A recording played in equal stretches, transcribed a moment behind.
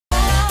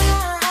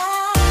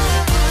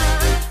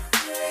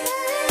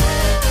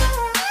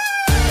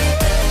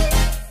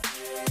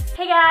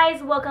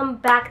guys, welcome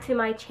back to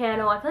my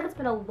channel. I feel like it's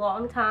been a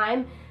long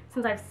time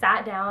since I've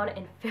sat down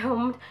and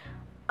filmed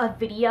a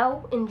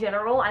video in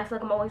general. I feel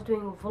like I'm always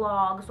doing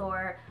vlogs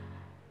or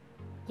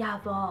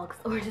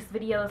just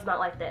videos not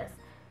like this.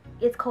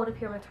 It's cold up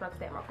here. I'm gonna turn off the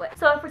fan real quick.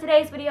 So for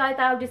today's video, I thought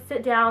I would just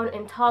sit down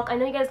and talk. I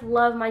know you guys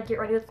love my get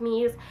ready with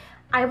me's.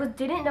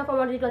 Didn't know if I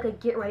wanted to do like a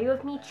get ready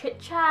with me chit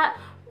chat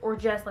or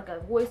just like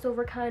a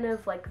voiceover kind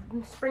of like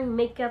spring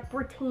makeup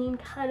routine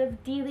kind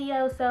of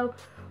dealio. So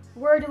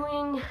we're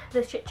doing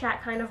the chit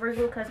chat kind of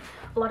version because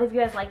a lot of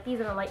you guys like these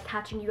and I like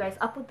catching you guys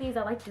up with these.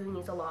 I like doing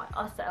these a lot.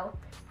 Also,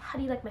 how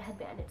do you like my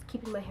headband? It's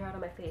keeping my hair out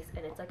of my face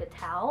and it's like a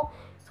towel.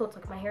 So it's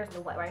like my hair is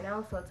wet right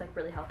now, so it's like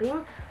really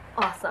helping.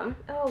 Awesome.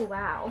 Oh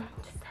wow.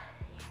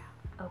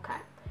 Okay.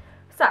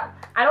 So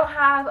I don't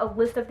have a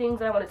list of things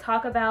that I want to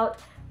talk about,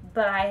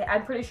 but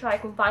I'm pretty sure I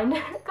can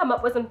come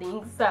up with some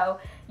things. So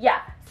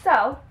yeah.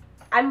 So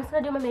I'm just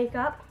gonna do my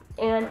makeup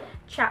and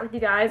chat with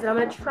you guys, and I'm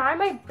gonna try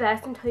my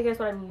best and tell you guys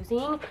what I'm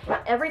using.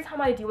 Every time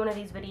I do one of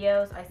these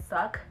videos I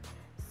suck,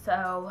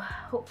 so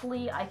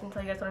hopefully I can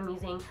tell you guys what I'm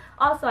using.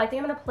 Also, I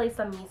think I'm gonna play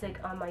some music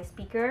on my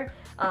speaker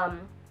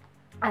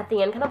at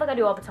the end, kind of like I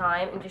do all the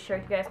time, and just share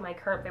with you guys my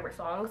current favorite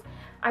songs.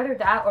 Either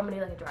that or I'm gonna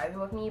do like a driving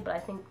with me, but I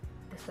think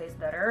this way is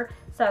better.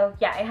 So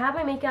yeah, I have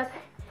my makeup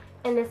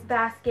in this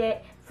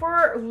basket.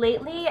 For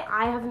lately,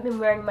 I haven't been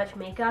wearing much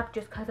makeup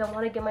just because I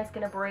want to give my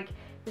skin a break.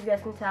 As you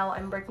guys can tell,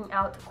 I'm breaking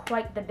out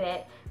quite the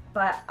bit,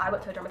 but I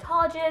went to a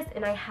dermatologist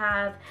and I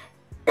have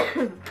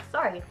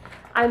sorry,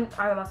 I'm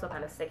also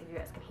kind of sick if you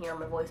guys can hear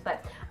my voice,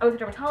 but I went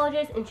to a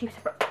dermatologist and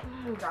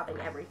I'm dropping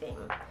everything.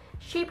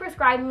 She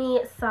prescribed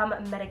me some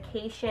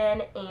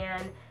medication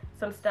and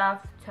some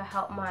stuff to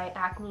help my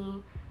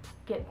acne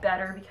get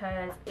better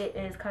because it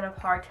is kind of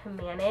hard to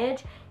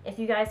manage. If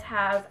you guys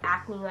have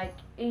acne, like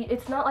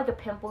it's not like a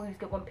pimple, you just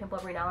get one pimple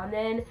every now and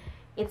then.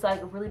 It's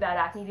like really bad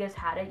acne. If you guys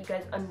had it, you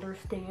guys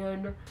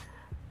understand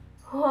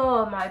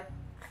my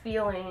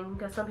feeling,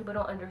 because some people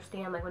don't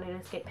understand like when they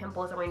just get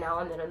pimples every now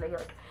and then and they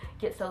like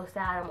get so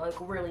sad. I'm like,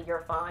 really,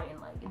 you're fine,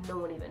 like no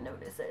one even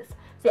notices.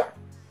 So yeah,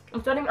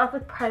 I'm starting off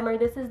with primer.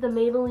 This is the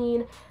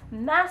Maybelline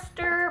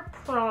Master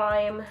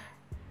Prime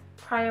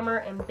Primer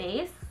and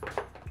Base.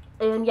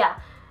 And yeah,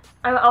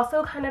 I'm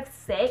also kind of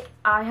sick.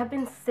 I have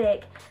been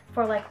sick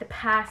for like the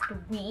past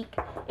week.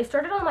 It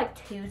started on like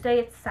Tuesday.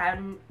 It's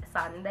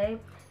Sunday.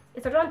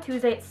 It started on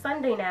Tuesday. It's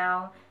Sunday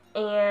now.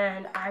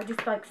 And I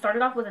just like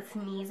started off with a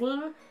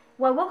sneezing.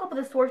 Well, I woke up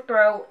with a sore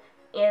throat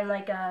and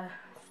like a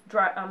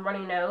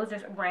runny nose.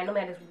 Just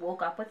randomly, I just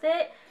woke up with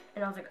it.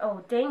 And I was like,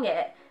 oh, dang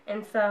it.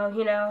 And so,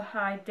 you know,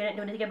 I didn't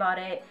do anything about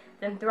it.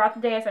 Then throughout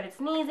the day, I started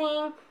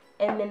sneezing.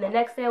 And then the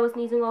next day, I was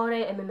sneezing all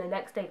day. And then the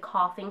next day,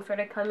 coughing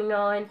started coming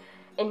on.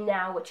 And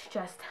now it's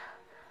just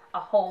a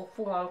whole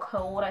full-on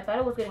cold. I thought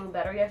it was getting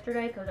better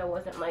yesterday because I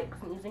wasn't like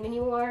sneezing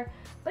anymore,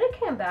 but it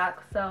came back.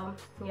 So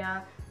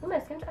yeah, my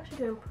skin's actually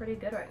doing pretty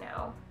good right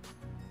now.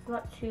 It's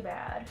not too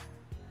bad.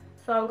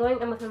 So I'm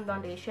going in with some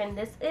foundation.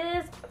 This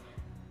is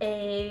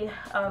a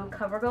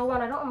CoverGirl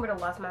one. I don't remember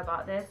the last time I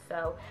bought this,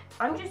 so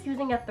I'm just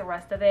using up the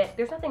rest of it.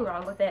 There's nothing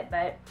wrong with it,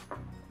 but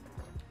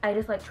I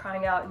just like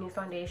trying out new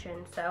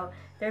foundation. So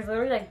there's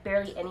literally like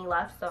barely any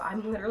left, so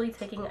I'm literally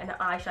taking an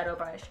eyeshadow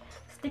brush,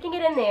 sticking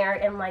it in there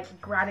and like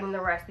grabbing the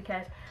rest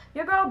because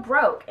your girl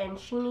broke and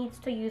she needs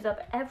to use up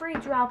every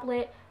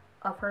droplet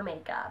of her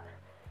makeup.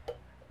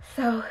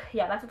 So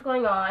yeah, that's what's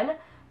going on.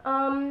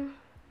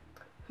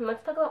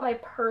 Let's talk about my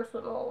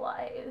personal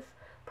life.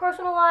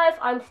 Personal life,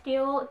 I'm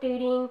still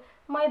dating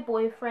my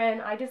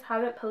boyfriend. I just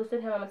haven't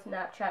posted him on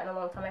Snapchat in a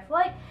long time. I feel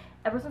like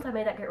ever since I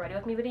made that Get Ready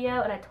With Me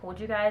video and I told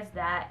you guys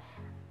that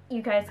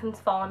you guys can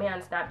follow me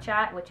on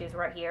Snapchat, which is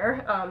right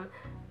here,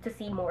 to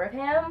see more of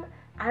him.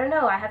 I don't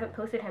know, I haven't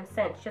posted him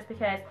since just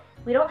because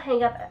we don't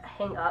hang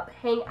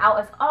out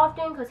as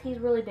often because he's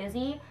really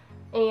busy,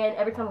 and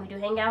every time we do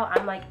hang out,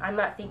 I'm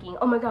not thinking,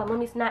 oh my god, let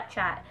me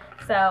Snapchat.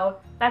 So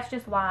that's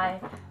just why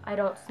I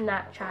don't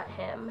Snapchat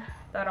him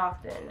that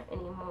often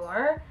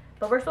anymore.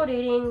 But we're still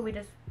dating, we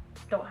just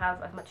don't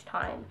have as much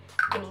time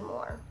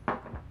anymore.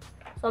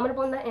 So I'm gonna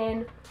blend that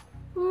in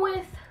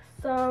with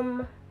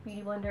some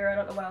beauty blender. I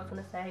don't know what I was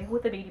gonna say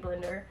with the beauty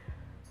blender.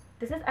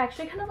 This is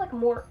actually kind of like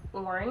more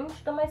orange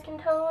than my skin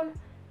tone,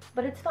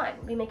 but it's fine.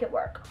 We make it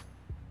work.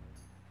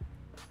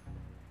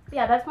 But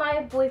yeah, that's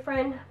my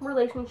boyfriend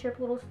relationship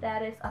little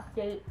status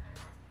update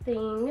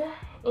thing.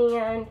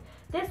 And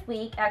this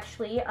week,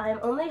 actually, I'm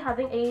only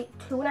having a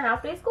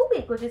 2.5-day school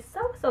week, which is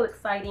so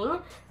exciting.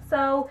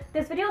 So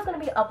this video is going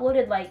to be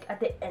uploaded like at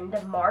the end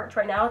of March.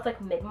 Right now, it's like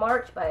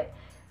mid-March, but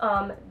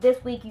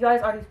this week, you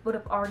guys would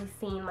have already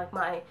seen like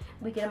my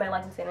weekend of my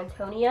life in San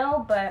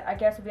Antonio. But I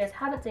guess if you guys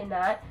haven't seen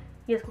that,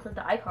 you guys can click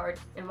the iCard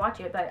and watch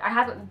it. But I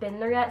haven't been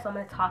there yet, so I'm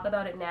going to talk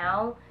about it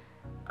now.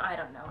 I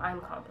don't know,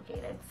 I'm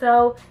complicated.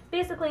 So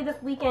basically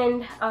this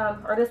weekend,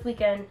 this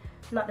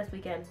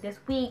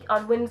week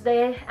on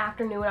Wednesday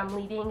afternoon, I'm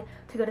leaving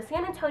to go to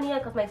San Antonio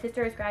because my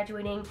sister is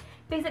graduating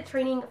basic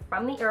training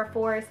from the Air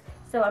Force.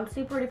 So I'm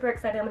super duper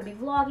excited. I'm going to be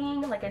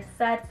vlogging, like I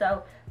said,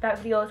 so that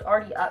video is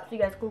already up so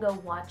you guys can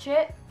go watch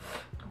it.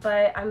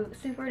 but I'm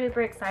super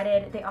duper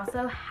excited. They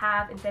also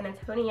have in San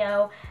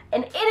Antonio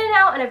an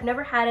In-N-Out, and I've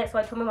never had it, so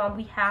I told my mom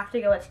we have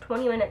to go. It's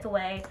 20 minutes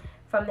away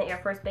from the Air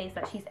Force base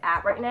that she's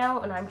at right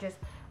now, and I'm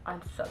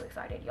so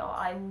excited, y'all.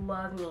 I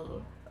love me.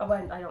 Oh,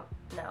 I don't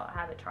know, I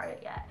haven't tried it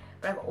yet,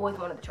 but I've always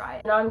wanted to try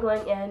it. Now I'm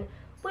going in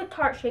with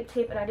Tarte Shape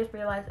Tape, and I just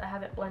realized I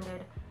haven't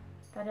blended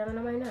that down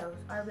into my nose.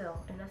 I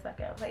will in a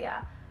second, but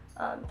yeah,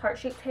 Tarte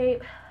Shape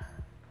Tape.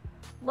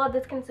 Love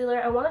this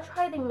concealer. I want to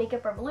try the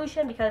Makeup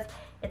Revolution because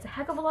it's a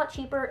heck of a lot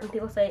cheaper, and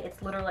people say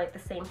it's literally like the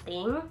same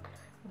thing,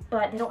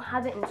 but they don't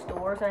have it in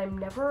stores, and I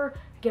never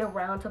get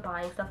around to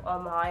buying stuff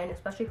online,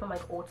 especially from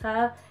like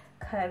Ulta,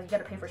 because you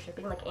gotta pay for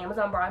shipping. Like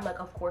Amazon Prime,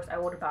 like of course I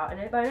would have bought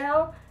it by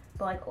now,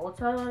 but like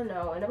Ulta,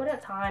 no, and I wouldn't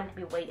have time to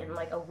be waiting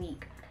like a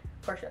week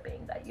for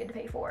shipping that you had to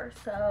pay for.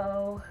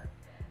 So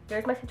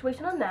there's my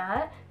situation on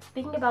that.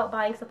 Speaking about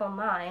buying stuff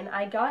online,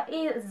 I got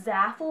a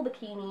Zaful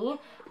bikini.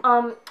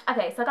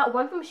 Okay, so I got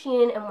one from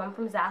Shein and one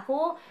from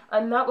Zaful.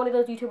 I'm not one of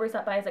those YouTubers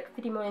that buys like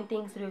 50 million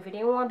things to do a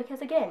video on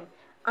because again,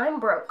 I'm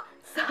broke.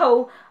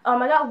 So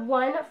I got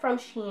one from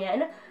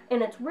Shein,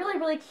 and it's really,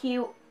 really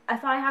cute.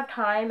 If I have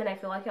time and I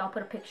feel like I'll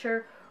put a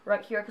picture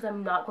right here because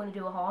I'm not going to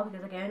do a haul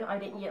because again, I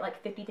didn't get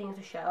like 50 things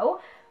to show.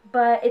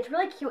 But it's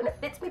really cute and it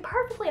fits me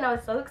perfectly, and I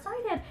was so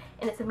excited.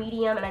 And it's a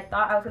medium, and I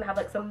thought I was going to have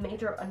like some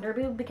major under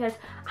boob because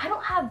I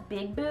don't have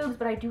big boobs,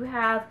 but I do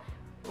have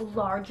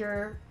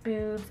larger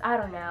boobs. I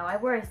don't know. I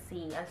wear a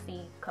C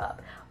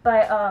cup.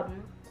 But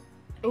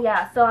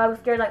yeah, so I was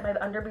scared like my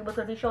under boob was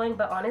going to be showing,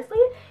 but honestly,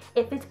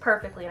 it fits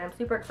perfectly, and I'm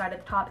super excited,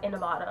 the top and the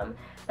bottom.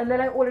 And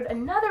then I ordered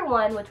another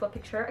one, which will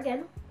picture,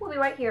 again, will be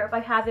right here if I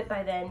have it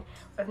by then.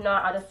 If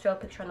not, I'll just show a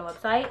picture on the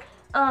website.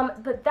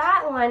 But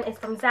that one is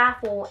from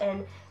Zaful,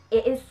 and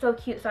it is so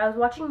cute. So I was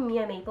watching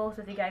Mia Maples,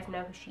 if you guys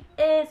know who she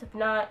is. If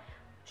not,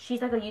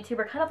 she's like a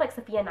YouTuber, kind of like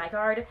Sophia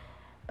Nygaard,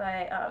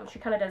 but she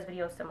kind of does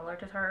videos similar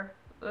to her.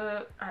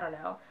 I don't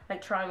know,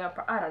 like trying on,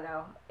 I don't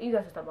know, you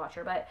guys just don't watch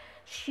her, but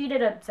she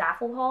did a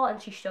Zaful haul,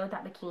 and she showed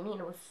that bikini,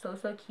 and it was so,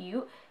 so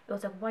cute. It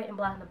was like white and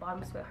black, and the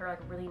bottom fit her like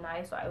really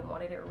nice, so I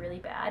wanted it really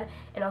bad.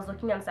 And I was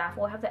looking on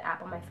Zaful, I have the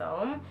app on my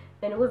phone,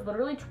 and it was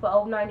literally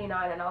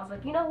 $12.99, and I was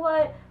like, you know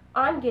what,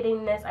 I'm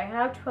getting this. I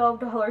have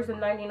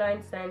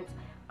 $12.99.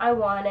 I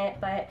want it,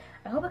 but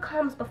I hope it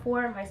comes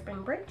before my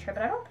spring break trip.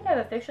 And I don't think I've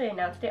officially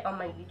announced it on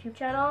my YouTube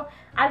channel.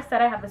 I've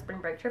said I have a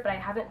spring break trip, but I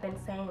haven't been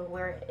saying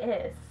where it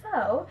is.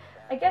 So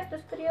I guess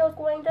this video is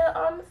going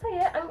to say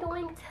it. I'm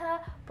going to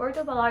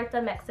Puerto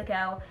Vallarta,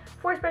 Mexico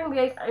for spring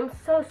break. I'm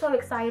so, so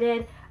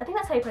excited. I think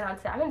that's how you pronounce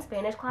it. I'm in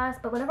Spanish class,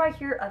 but whenever I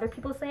hear other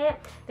people say it,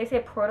 they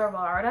say Puerto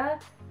Vallarta,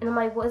 and I'm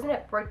like, wasn't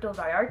it Puerto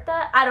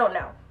Vallarta? I don't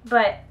know,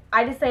 but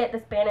I just say it the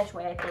Spanish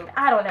way, I think.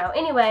 I don't know.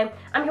 Anyway,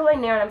 I'm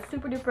going there, and I'm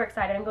super duper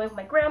excited. I'm going with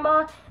my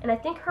grandma, and I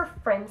think her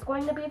friend's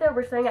going to be there.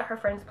 We're staying at her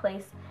friend's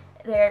place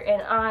there,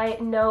 and I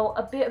know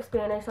a bit of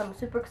Spanish, so I'm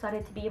super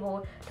excited to be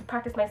able to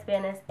practice my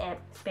Spanish and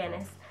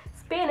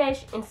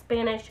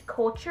Spanish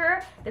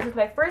culture. This is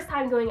my first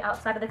time going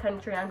outside of the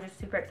country, and I'm just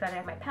super excited. I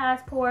have my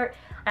passport.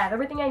 I have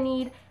everything I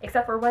need,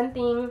 except for one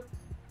thing.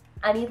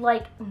 I need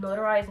like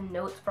notarized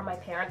notes from my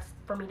parents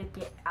for me to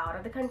get out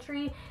of the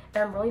country,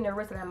 and I'm really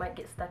nervous that I might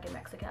get stuck in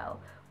Mexico.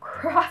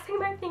 Crossing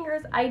my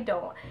fingers, I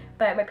don't,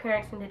 but my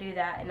parents need to do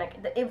that, and like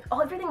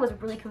everything was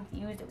really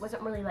confused. It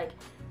wasn't really like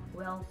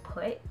well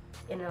put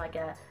in like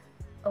a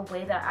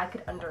way that I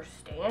could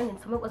understand, and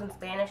some of it was in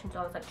Spanish, and so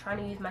I was like trying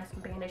to use my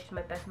Spanish to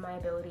my best of my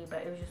ability,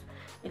 but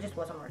it just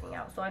wasn't working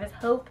out. So I just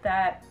hope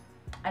that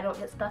I don't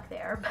get stuck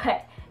there.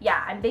 But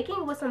yeah, I'm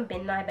baking with some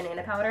Binai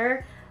banana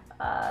powder.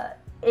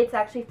 It's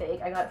actually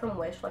fake. I got it from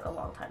Wish like a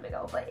long time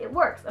ago, but it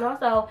works. And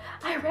also,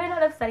 I ran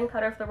out of setting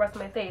powder for the rest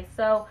of my face,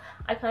 so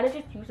I kind of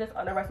just use this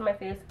on the rest of my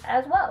face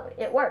as well.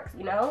 It works,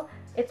 you know?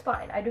 It's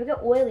fine. I do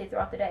get oily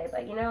throughout the day,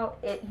 but you know,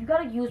 you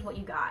gotta use what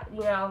you got,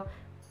 you know?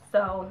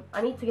 So,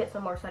 I need to get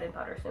some more setting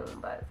powder soon,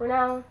 but for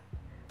now,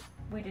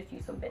 we just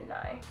use some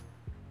Binai.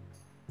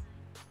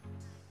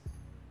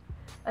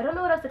 I don't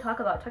know what else to talk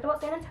about. I talked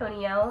about San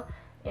Antonio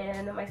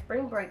and my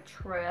spring break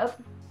trip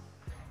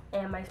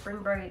and my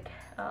spring break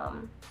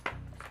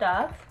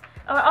stuff.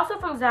 Also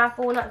from not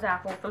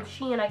Zaful, from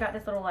Shein, I got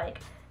this little like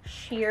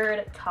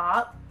sheared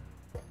top.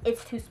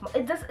 It's too small.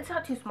 It's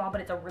not too small, but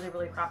it's a really,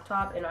 really crop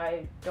top, and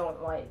I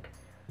don't like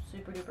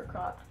super duper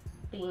cropped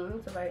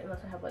things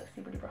unless I have like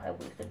super duper high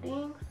waisted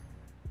things.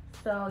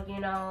 So, you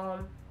know,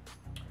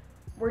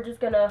 we're just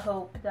gonna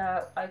hope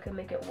that I can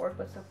make it work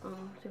with something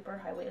super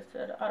high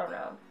waisted. I don't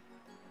know.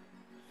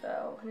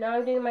 So now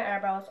I'm doing my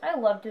eyebrows. I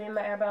love doing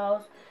my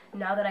eyebrows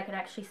now that I can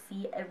actually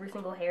see every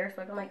single hair,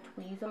 so I can like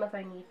tweeze them if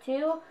I need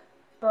to.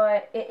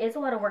 But it is a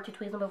lot of work to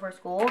tweeze them before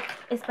school,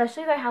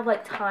 especially if I have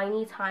like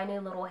tiny, tiny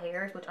little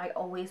hairs, which I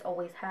always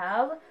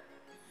have.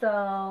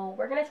 So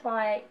we're gonna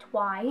try.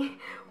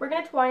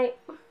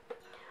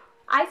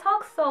 I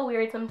talk so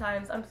weird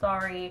sometimes. I'm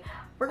sorry.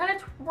 We're gonna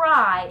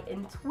try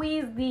and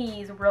tweeze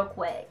these real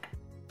quick.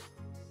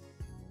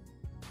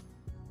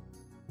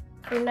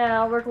 So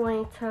now we're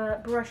going to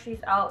brush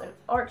these out and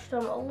arch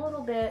them a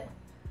little bit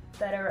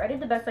better. I did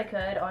the best I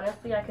could.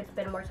 Honestly, I could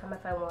spend more time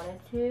if I wanted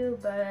to,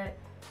 but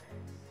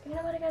You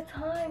know what, I got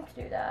time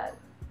to do that.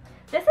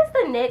 This is the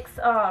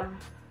NYX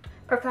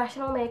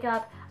professional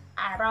makeup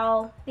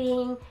eyebrow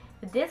thing.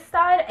 This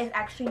side is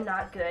actually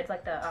not good.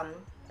 Like the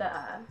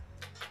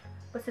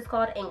what's this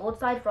called? Angled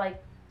side for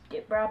like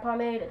dip brow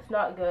pomade. It's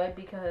not good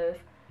because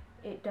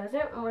it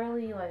doesn't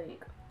really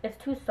like,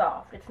 it's too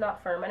soft. It's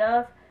not firm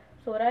enough.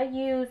 So what I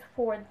use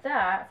for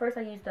that, first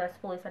I used the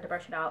spoolie side to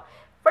brush it out.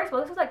 First of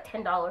all, this was like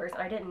 $10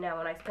 and I didn't know,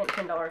 and I spent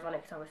 $10 on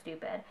it because I was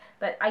stupid.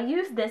 But I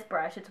used this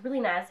brush. It's really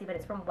nasty, but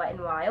it's from Wet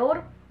n Wild.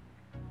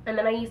 And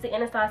then I used the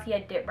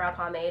Anastasia Dip Brow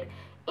Pomade.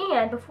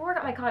 And before I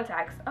got my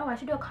contacts, oh, I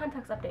should do a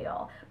contacts update,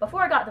 y'all.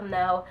 Before I got them,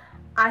 though,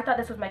 I thought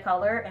this was my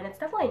color, and it's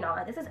definitely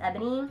not. This is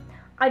ebony.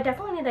 I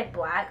definitely need, like,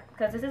 black,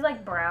 because this is,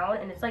 like, brown,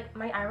 and it's, like,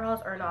 my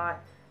eyebrows are not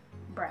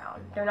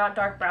brown. They're not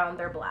dark brown,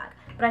 they're black.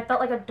 But I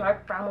felt like a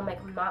dark brown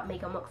will not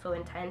make them look so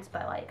intense,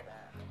 but, like,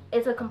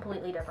 it's a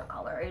completely different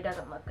color. It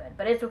doesn't look good,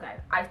 but it's okay.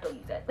 I still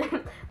use it.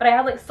 But I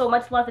have, like, so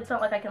much left, it's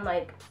not like I can,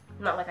 like,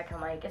 it's not like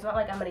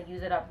I'm gonna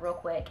use it up real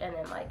quick and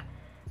then, like,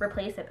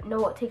 replace it. But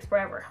no, it takes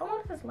forever. How long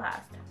does this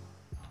last?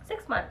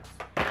 6 months.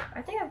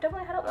 I think I've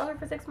definitely had it longer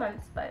for 6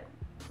 months, but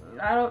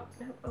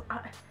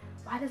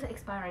why does it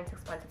expire in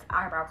 6 months? It's an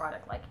eyebrow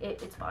product. Like,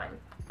 it's fine.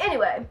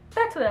 Anyway,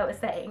 back to what I was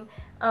saying.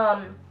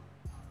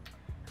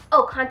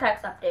 Oh,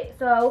 contacts update.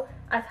 So,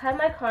 I've had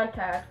my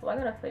contacts. Well,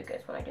 I gotta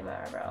focus when I do my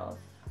eyebrows.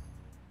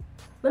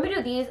 Let me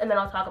do these, and then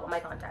I'll talk about my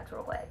contacts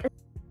real quick.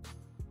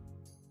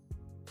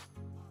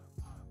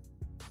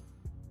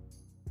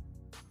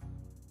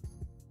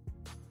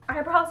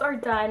 Eyebrows are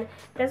done.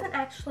 Doesn't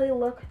actually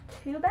look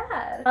too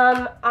bad.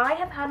 I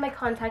have had my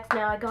contacts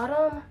now. I got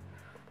them,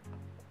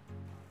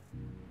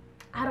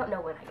 I don't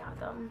know when I got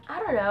them. I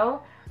don't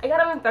know. I got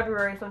them in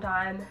February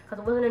sometime, because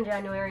it wasn't in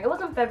January. It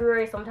was in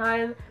February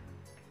sometime,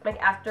 like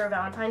after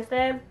Valentine's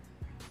Day.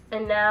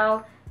 And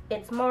now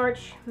it's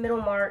March,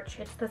 middle March.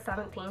 It's the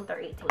 17th or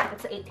 18th.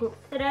 It's the 18th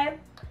today.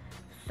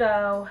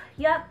 So,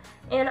 yep.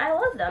 And I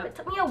love them. It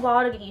took me a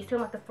while to get used to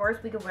them. Like, the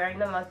first week of wearing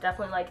them, I was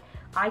definitely like,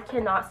 I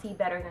cannot see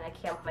better than I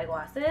can with my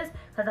glasses,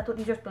 because that's what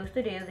these are supposed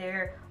to do.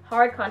 They're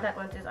hard contact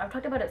lenses. I've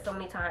talked about it so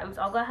many times.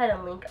 I'll go ahead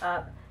and link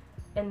up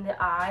in the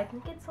eye. I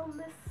think it's on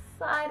this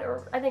side,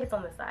 or I think it's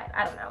on this side.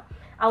 I don't know.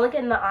 I'll link it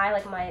in the eye,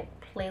 like my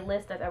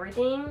playlist of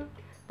everything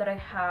that I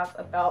have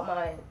about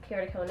my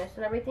keratoconus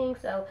and everything.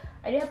 So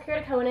I do have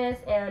keratoconus,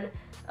 and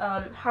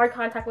hard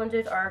contact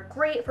lenses are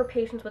great for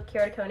patients with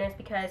keratoconus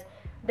because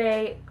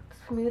they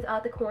smooth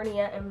out the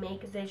cornea and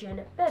make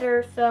vision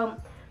better. So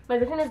my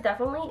vision is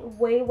definitely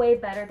way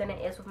better than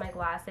it is with my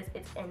glasses.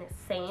 It's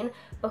insane.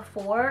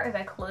 Before, if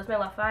I close my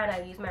left eye and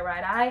I use my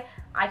right eye,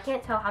 I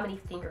can't tell how many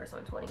fingers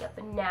someone's holding up.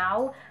 But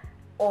now,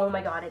 oh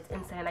my god, it's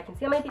insane. I can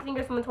see how many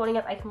fingers someone's holding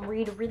up. I can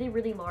read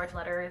really large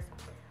letters.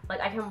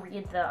 Like, I can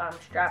read the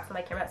straps on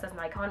my camera that says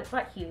Nikon. It's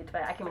not huge,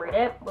 but I can read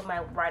it with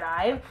my right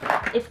eye.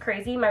 It's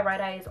crazy. My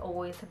right eye has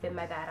always been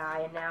my bad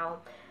eye, and now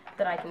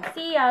that I can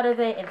see out of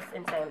it, it's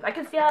insane. I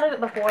could see out of it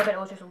before, but it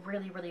was just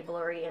really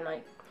blurry, and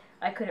like,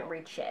 I couldn't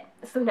read shit.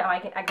 So now I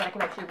can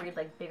actually read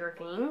like bigger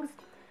things.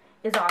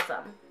 It's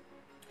awesome.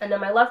 And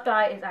then my left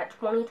eye is at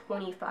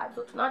 20/25,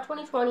 so it's not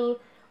 20/20,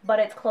 but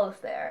it's close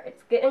there.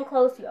 It's getting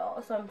close,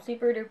 y'all. So I'm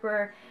super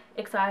duper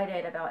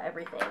excited about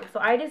everything. So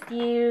I just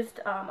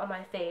used on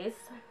my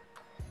face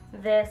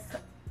this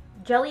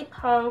Jelly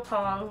Pong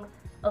Pong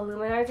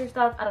illuminizer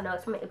stuff. I don't know,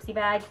 it's from an Ipsy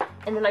bag.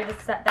 And then I just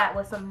set that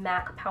with some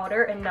MAC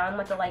powder, and now I'm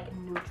going to like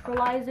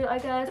neutralize it, I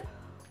guess,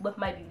 with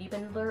my beauty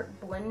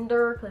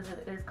blender, because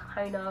it is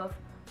kind of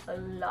a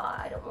lot.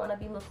 I don't want to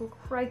be looking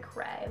cray.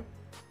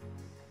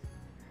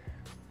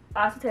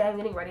 Also, today I'm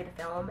getting ready to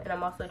film, and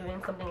I'm also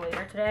doing something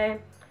later today.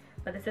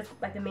 But this is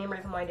like the main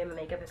reason why I did my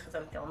makeup is because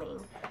I'm filming,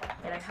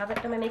 and I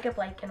haven't done my makeup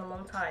like in a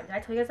long time. Did I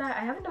tell you guys that?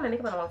 I haven't done my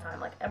makeup in a long time.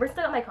 Like, ever since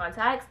I got my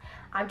contacts,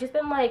 I've just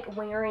been like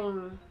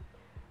wearing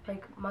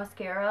like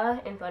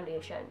mascara and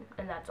foundation,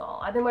 and that's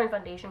all. I've been wearing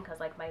foundation because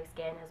like my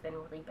skin has been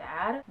really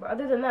bad, but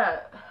other than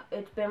that,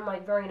 it's been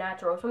like very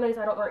natural. Some days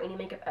I don't wear any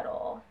makeup at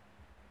all.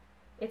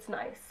 It's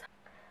nice.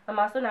 I'm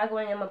also now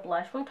going in with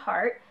blush from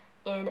Tarte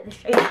in the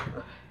shade.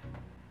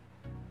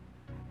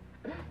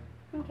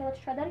 Okay, let's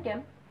try that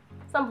again.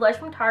 Some blush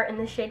from Tarte in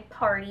the shade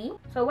Party.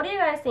 So what do you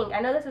guys think? I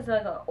know this is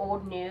like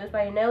old news, but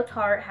I know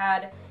Tarte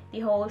had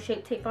the whole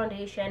Shape Tape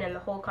foundation and the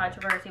whole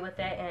controversy with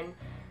it, and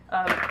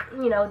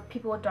you know,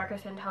 people with darker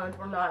skin tones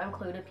were not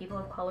included, people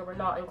of color were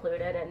not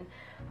included, and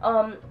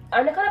I'm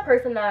the kind of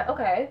person that,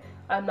 okay,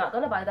 I'm not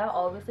gonna buy that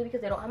obviously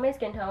because they don't have my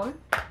skin tone.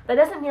 That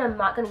doesn't mean I'm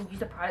not gonna use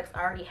the products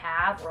I already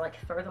have or like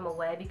throw them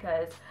away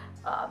because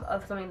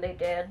of something they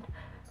did.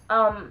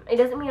 It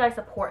doesn't mean I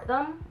support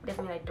them, it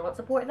doesn't mean I don't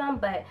support them,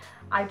 but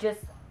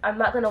I'm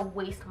not gonna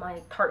waste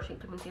my Tarte Shape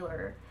Tape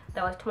concealer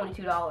that was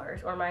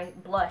 $22, or my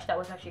blush that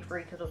was actually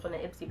free because it was in an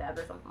Ipsy bag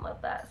or something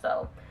like that.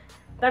 So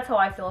that's how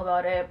I feel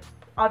about it.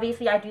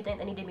 Obviously, I do think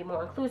they need to be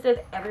more inclusive.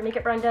 Every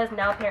makeup brand does.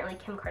 Now, apparently,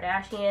 Kim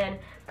Kardashian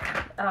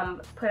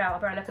put out a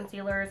brand of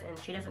concealers, and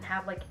she doesn't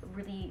have, like,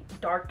 really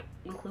dark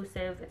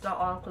inclusive. It's not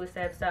all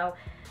inclusive. So,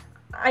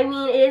 I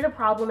mean, it is a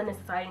problem in the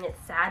society, and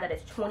it's sad that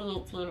it's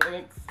 2018 and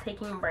it's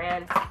taking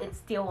brands, it's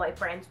still like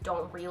brands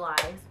don't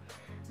realize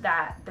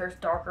that there's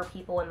darker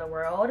people in the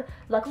world.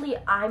 Luckily,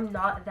 I'm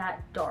not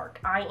that dark.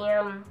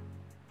 I'm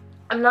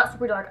not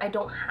super dark. I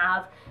don't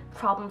have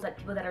problems that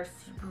people that are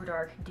super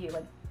dark do,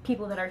 like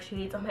people that are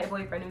shades on my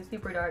boyfriend who's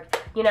super dark.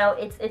 You know,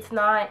 it's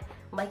not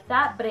like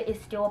that, but it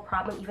is still a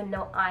problem, even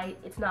though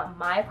it's not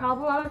my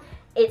problem.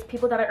 It's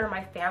people that are in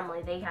my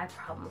family, they have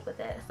problems with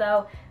it.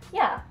 So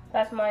yeah,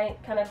 that's my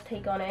kind of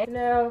take on it.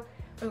 Now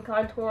I'm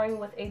contouring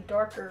with a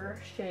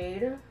darker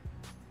shade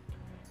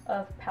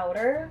of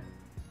powder.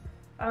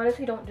 I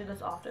honestly don't do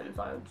this often,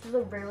 so I'm just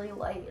like really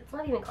light. It's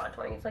not even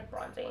contouring, it's like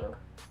bronzing.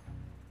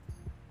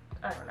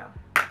 I don't know.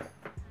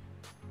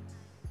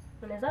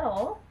 And is that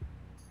all?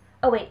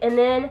 Oh wait, and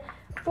then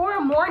for a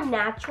more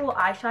natural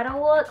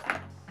eyeshadow look,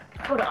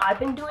 what I've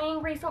been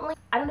doing recently,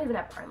 I don't even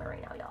have primer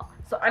right now, y'all.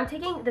 So I'm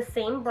taking the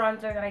same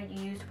bronzer that I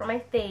used for my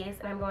face,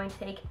 and I'm going to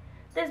take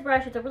this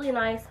brush. It's a really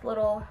nice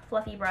little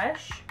fluffy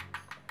brush.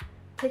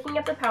 Picking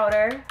up the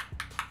powder,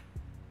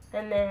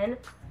 and then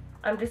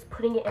I'm just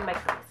putting it in my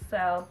face.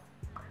 So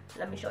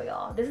let me show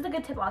y'all. This is a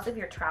good tip also if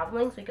you're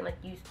traveling, so you can like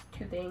use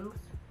two things.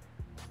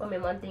 I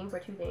mean, one thing for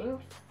two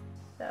things.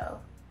 So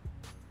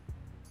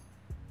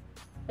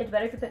it's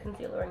better to put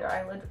concealer in your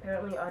eyelids.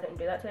 Apparently I didn't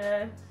do that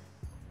today,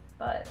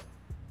 but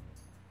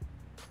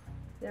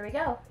there we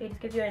go. It just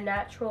gives you a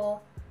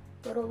natural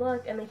little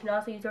look, and then you can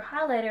also use your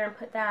highlighter and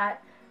put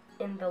that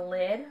in the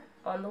lid,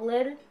 on the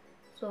lid,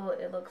 so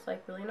it looks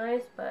like really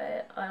nice,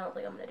 but I don't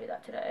think I'm gonna do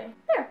that today.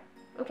 There,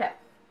 okay.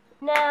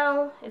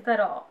 Now, is that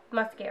all?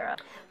 Mascara.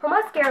 For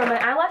mascara, my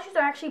eyelashes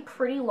are actually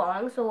pretty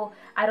long, so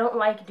I don't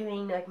like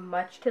doing like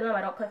much to them. I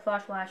don't put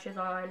flash lashes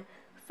on,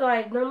 so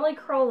I normally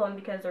curl them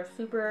because they're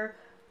super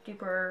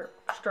duper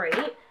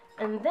straight.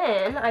 And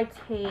then I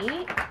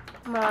take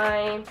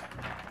my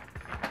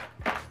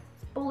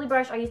spoolie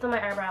brush I used on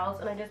my eyebrows,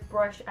 and I just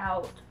brush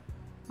out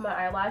my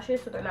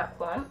eyelashes so they're not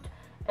clumped.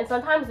 And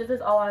sometimes this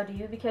is all I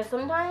do, because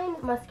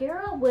sometimes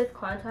mascara with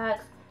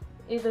contacts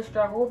is a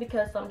struggle,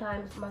 because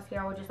sometimes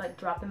mascara will just like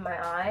drop in my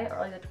eye, or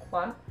like a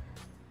clump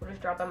will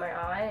just drop in my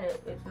eye, and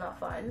it's not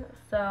fun.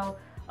 So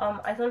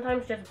I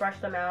sometimes just brush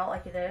them out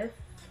like this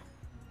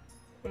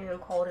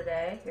and call it a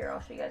day. Here,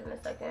 I'll show you guys in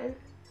a second.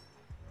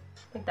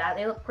 Like that,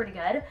 they look pretty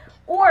good.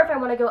 Or if I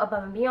want to go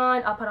above and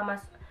beyond, I'll put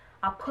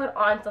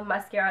on some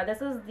mascara.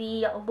 This is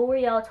the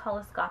L'Oreal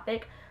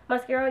Telescopic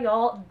mascara,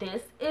 y'all.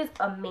 This is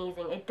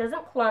amazing. It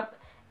doesn't clump.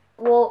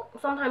 Well,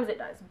 sometimes it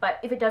does, but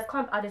if it does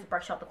clump, I just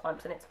brush out the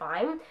clumps and it's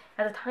fine. It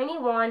has a tiny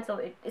wand, so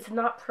it's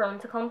not prone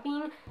to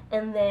clumping,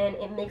 and then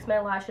it makes my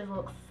lashes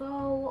look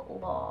so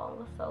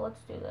long. So let's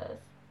do this.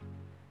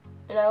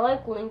 And I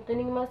like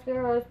lengthening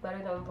mascaras better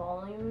than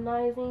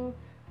volumizing.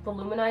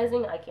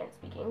 I can't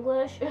speak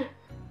English.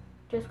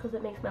 Just because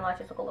it makes my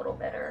lashes look a little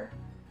better.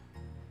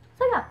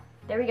 So yeah,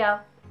 there we go.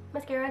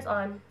 Mascara is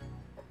on.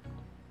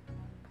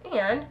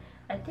 And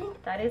I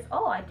think that is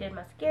all. I did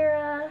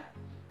mascara,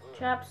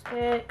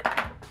 chapstick.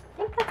 I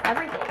think that's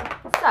everything.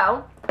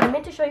 So I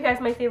meant to show you guys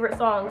my favorite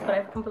songs, but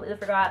I completely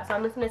forgot. So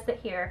I'm just gonna sit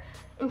here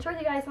and show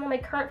you guys some of my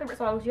current favorite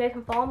songs. You guys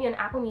can follow me on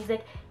Apple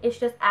Music. It's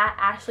just at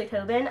Ashley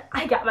Tobin.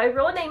 I got my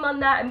real name on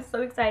that. I'm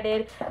so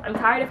excited. I'm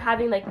tired of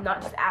having like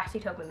not just Ashley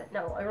Tobin, but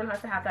no, everyone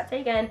has to have that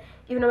taken,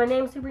 even though my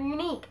name's super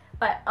unique.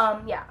 But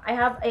yeah, I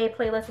have a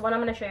playlist. The one I'm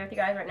gonna share with you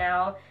guys right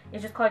now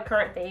is just called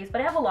Current Faves, but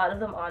I have a lot of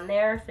them on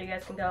there, so you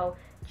guys can go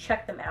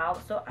check them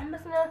out. So I'm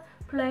just gonna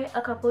play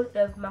a couple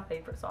of my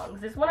favorite songs.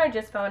 This one I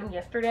just found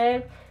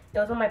yesterday. It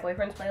was on my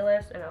boyfriend's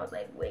playlist, and I was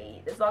like,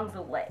 wait, this song's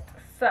lit.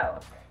 So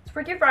it's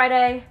Freaky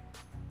Friday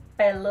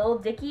by Lil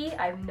Dicky.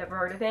 I've never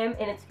heard of him,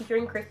 and it's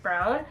featuring Chris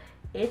Brown.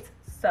 It's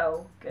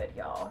so good,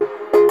 y'all.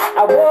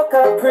 I woke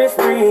up Chris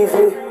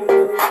Breezy.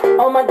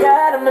 Oh my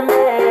God, I'm the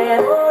man.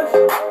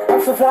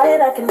 I'm so fly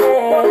and I can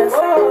dance.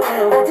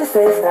 I just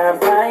FaceTime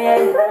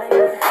Kanye.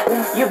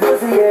 You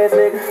pussy ass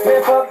nigga,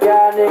 man, fuck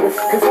y'all niggas.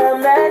 Cause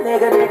I'm that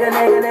nigga. I'm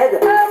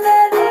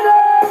that nigga.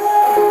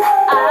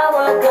 I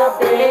woke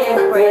up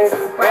in Chris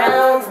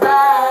Brown's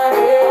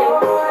body.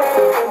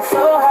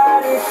 So how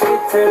this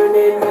shit turned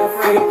into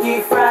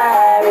Freaky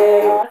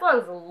Friday. That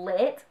song's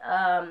lit.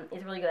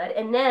 It's really good.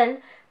 And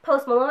then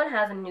Post Malone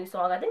has a new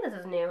song. I think this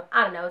is new.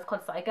 I don't know. It's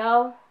called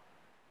Psycho.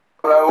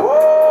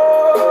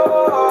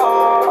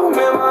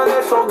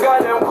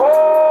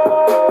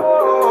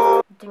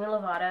 Demi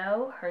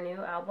Lovato, her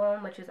new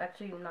album, which is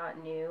actually not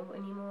new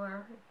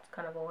anymore. It's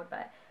kind of old,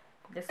 but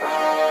this song.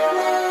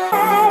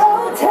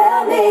 Don't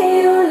tell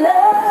me you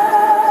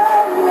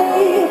love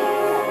me.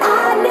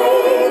 I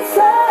need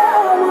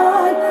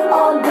someone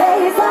on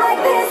days like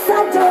this.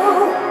 I do.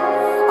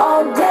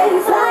 On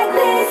days like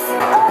this.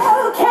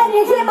 Oh, can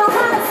you hear my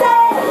heart say?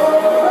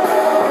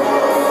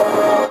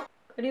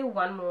 I'll do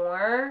one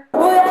more.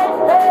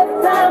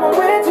 Every time I'm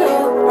with you,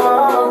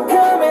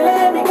 come and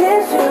let me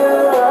kiss you.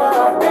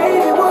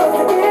 Baby, what's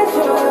the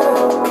issue?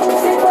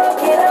 Say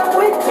fuck it, I'm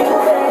with you,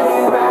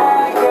 baby.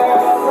 Right, girl,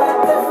 what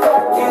the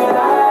fuck you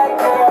like,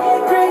 girl?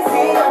 Get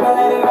crazy, I'ma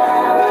let it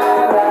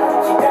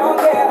ride. She don't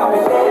care, I'ma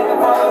let it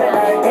fall.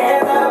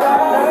 Hands up,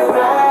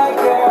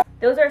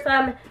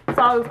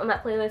 songs on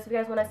that playlist. If you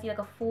guys want to see like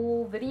a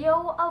full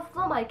video of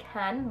them, I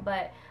can,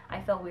 but I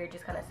feel weird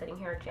just kind of sitting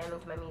here jamming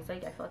to my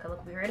music. I feel like I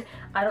look weird.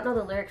 I don't know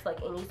the lyrics like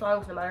any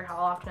songs, no matter how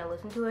often I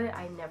listen to it.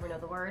 I never know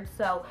the words,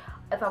 so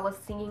if I was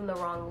singing the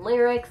wrong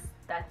lyrics,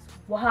 that's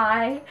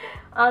why.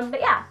 But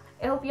yeah,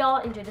 I hope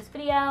y'all enjoyed this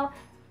video,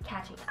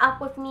 catching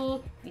up with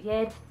me. If you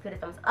did, put a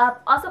thumbs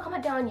up. Also,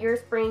 comment down below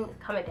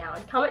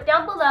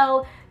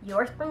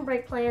your spring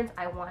break plans.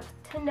 I want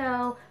to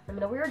know. Let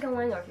me know where you're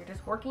going, or if you're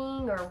just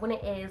working, or when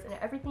it is, and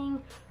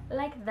everything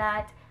like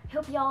that. I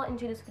hope y'all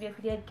enjoyed this video.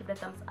 If you did, give it a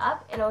thumbs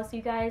up, and I'll see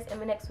you guys in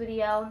the next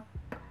video.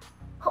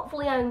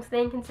 Hopefully I'm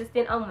staying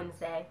consistent on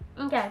Wednesday.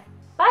 Okay,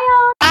 bye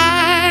y'all.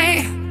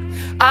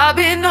 I've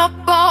been up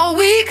all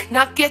week,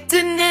 not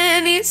getting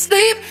any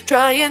sleep,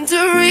 trying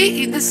to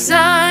read the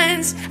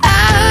signs.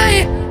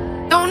 I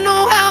don't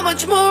know how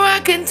much more I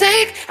can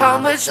take, how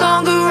much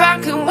longer I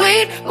can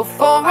wait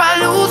before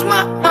I lose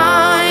my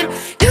mind.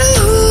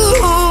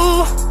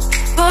 You,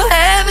 for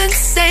heaven's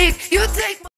sake, you take